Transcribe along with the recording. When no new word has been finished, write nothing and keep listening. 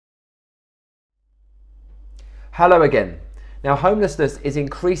Hello again. Now, homelessness is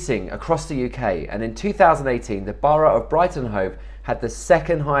increasing across the UK, and in 2018 the borough of Brighton Hove had the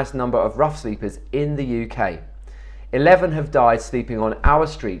second highest number of rough sleepers in the UK. 11 have died sleeping on our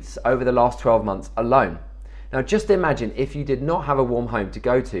streets over the last 12 months alone. Now just imagine if you did not have a warm home to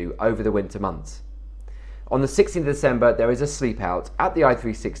go to over the winter months. On the 16th of December there is a sleep out at the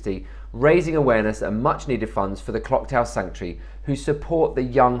I360 raising awareness and much needed funds for the Clocktower Sanctuary who support the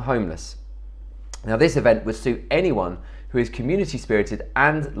young homeless. Now this event would suit anyone who is community spirited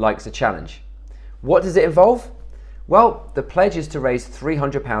and likes a challenge. What does it involve? Well, the pledge is to raise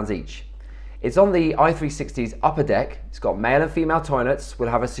 £300 each. It's on the I360's upper deck. It's got male and female toilets, we'll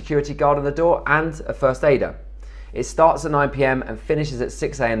have a security guard on the door and a first aider. It starts at 9 PM and finishes at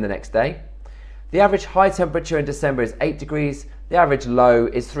 6 AM the next day. The average high temperature in December is 8 degrees, the average low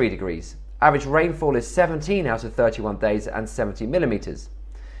is 3 degrees. Average rainfall is 17 out of 31 days and 70 millimetres.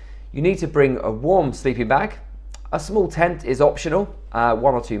 You need to bring a warm sleeping bag. A small tent is optional, 1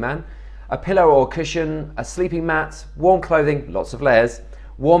 or 2 man. A pillow or cushion, a sleeping mat, warm clothing, lots of layers,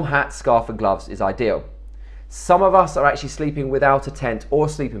 warm hat, scarf and gloves is ideal. Some of us are actually sleeping without a tent or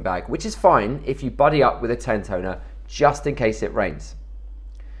sleeping bag, which is fine if you buddy up with a tent owner just in case it rains.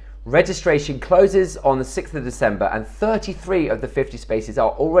 Registration closes on the 6th of December and 33 of the 50 spaces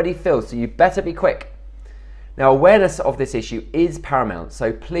are already filled, so you better be quick. Now, awareness of this issue is paramount,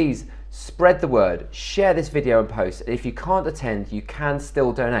 so please spread the word, share this video and post. If you can't attend, you can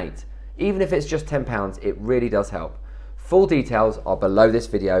still donate. Even if it's just £10, it really does help. Full details are below this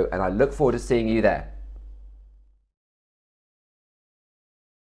video and I look forward to seeing you there.